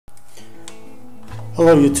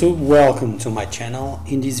Hello YouTube, welcome to my channel.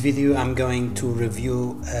 In this video I'm going to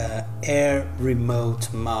review Air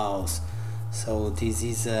Remote Mouse. So this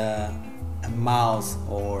is a mouse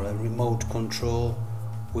or a remote control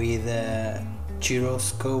with a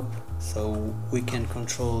gyroscope, so we can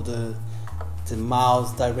control the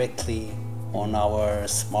mouse directly on our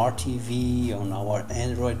smart TV, on our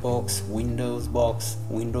Android box,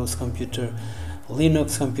 Windows computer,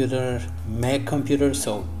 Linux computer, Mac computer.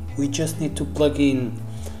 So we just need to plug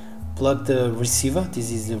the receiver.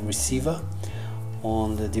 This is the receiver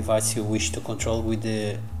on the device you wish to control with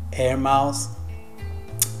the Air mouse.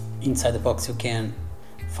 Inside the box you can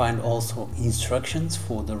find also instructions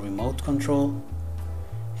for the remote control,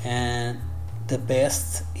 and the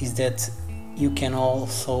best is that you can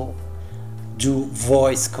also do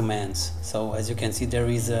voice commands. So as you can see, there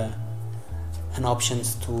is an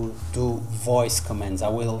options to do voice commands. I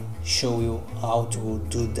will show you how to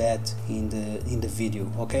do that in the video.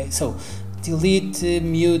 Okay, so delete,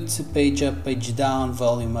 mute, page up, page down,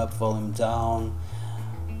 volume up, volume down,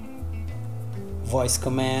 voice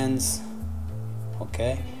commands.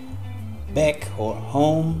 Okay, back or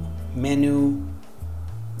home, menu,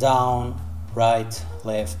 down, right,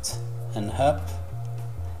 left and up,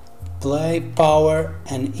 play, power,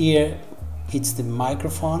 and here it's the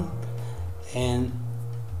microphone, and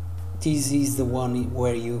this is the one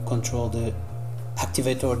where you control the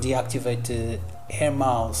activate or deactivate the Air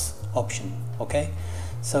mouse option. Okay,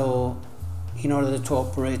 so in order to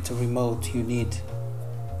operate the remote you need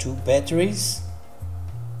 2 batteries,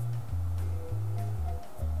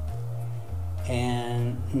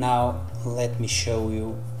 and now let me show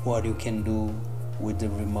you what you can do with the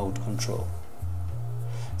remote control.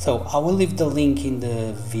 So I will leave the link in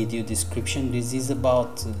the video description. This is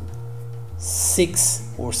about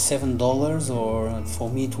 $6 or $7, or for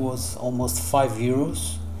me it was almost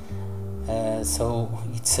 €5. So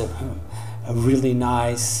it's a really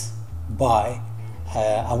nice buy.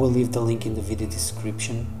 I will leave the link in the video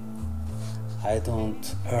description. I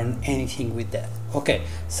don't earn anything with that. Okay,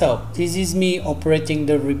 so this is me operating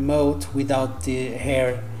the remote without the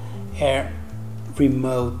Air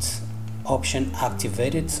remote option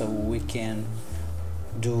activated, so we can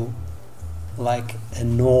do like a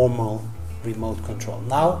normal remote control.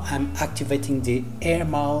 Now I'm activating the Air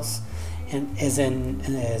mouse, and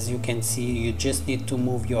as you can see, you just need to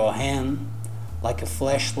move your hand like a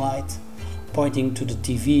flashlight pointing to the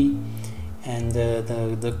TV, and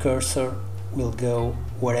the cursor will go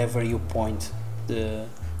wherever you point the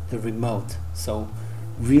remote. So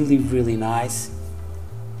really nice.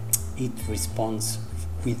 It responds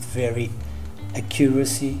with very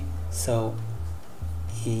accuracy, so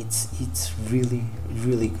it's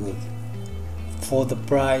really good. For the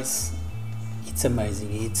price, it's amazing.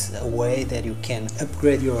 It's a way that you can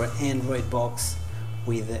upgrade your Android box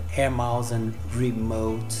with the Air mouse and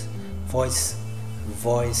remote voice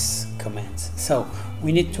commands. So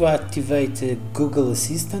we need to activate Google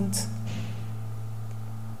Assistant,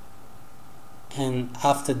 and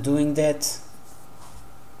after doing that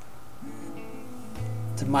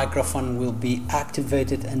the microphone will be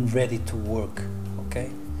activated and ready to work.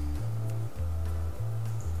 Okay,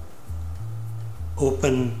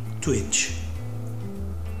 open Twitch.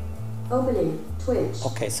 Opening Twitch.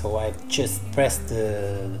 Okay, so I've just pressed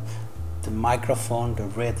the microphone, the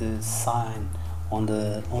red sign on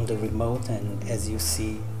the remote, and as you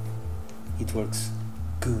see, it works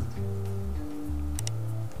good.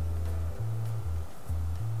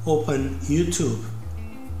 Open YouTube.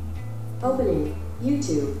 Opening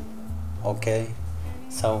YouTube. Okay,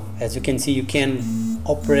 so as you can see, you can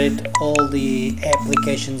operate all the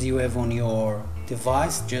applications you have on your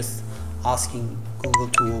device just asking Google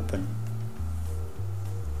to open.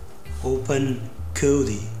 Open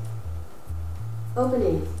Kodi.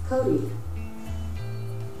 Opening Kodi.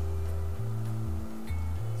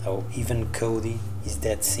 So even Kodi is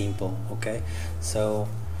that simple. Okay, so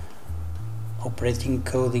operating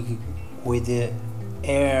Kodi with the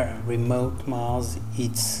Air remote mouse,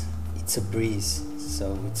 it's a breeze.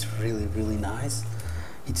 So it's really nice.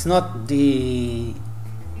 It's not the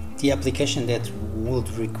application that would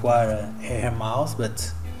require an Air mouse,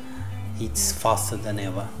 but it's faster than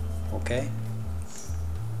ever. Okay,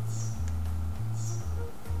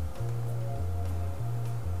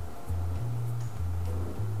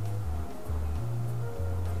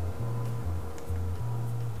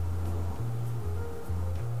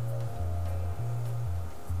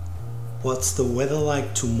 what's the weather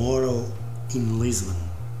like tomorrow in Lisbon?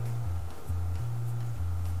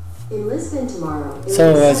 In Lisbon tomorrow.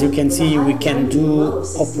 So as you can see, we can do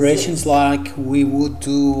operations like we would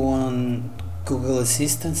do on Google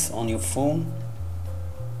Assistant on your phone.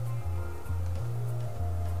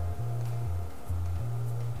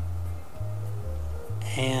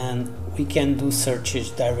 we can do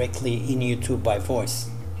searches directly in YouTube by voice.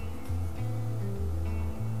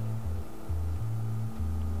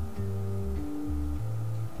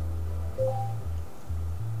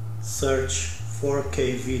 Search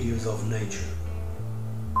 4K videos of nature,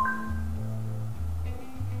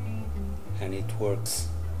 and it works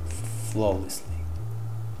flawlessly.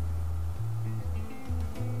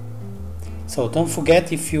 So don't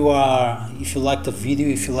forget, if you like the video,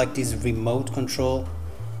 if you like this remote control,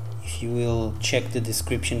 if you will check the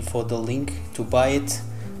description for the link to buy it,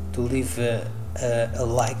 to leave a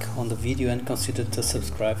like on the video, and consider to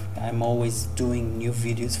subscribe. I'm always doing new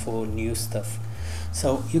videos for new stuff.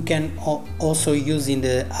 So you can also use in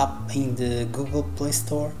the app in the Google Play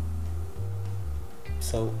Store.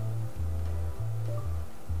 So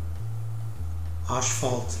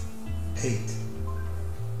Asphalt 8.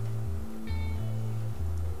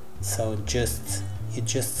 So you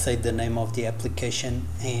just say the name of the application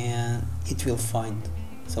and it will find.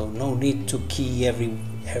 So no need to key every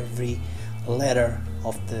letter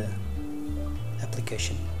of the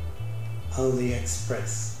application.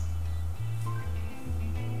 AliExpress.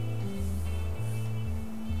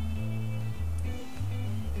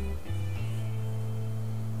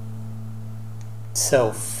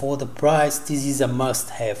 So for the price, this is a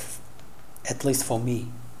must-have, at least for me.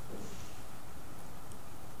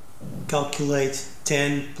 Calculate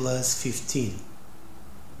 10 plus 15.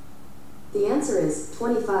 The answer is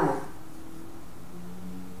 25.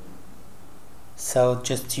 So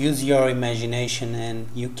just use your imagination and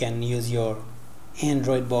you can use your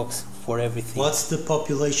Android box for everything. What's the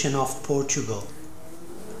population of Portugal?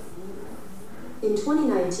 In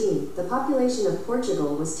 2019, the population of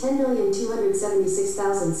Portugal was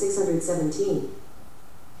 10,276,617.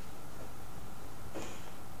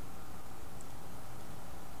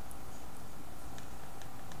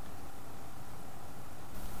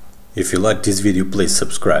 If you like this video, please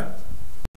subscribe.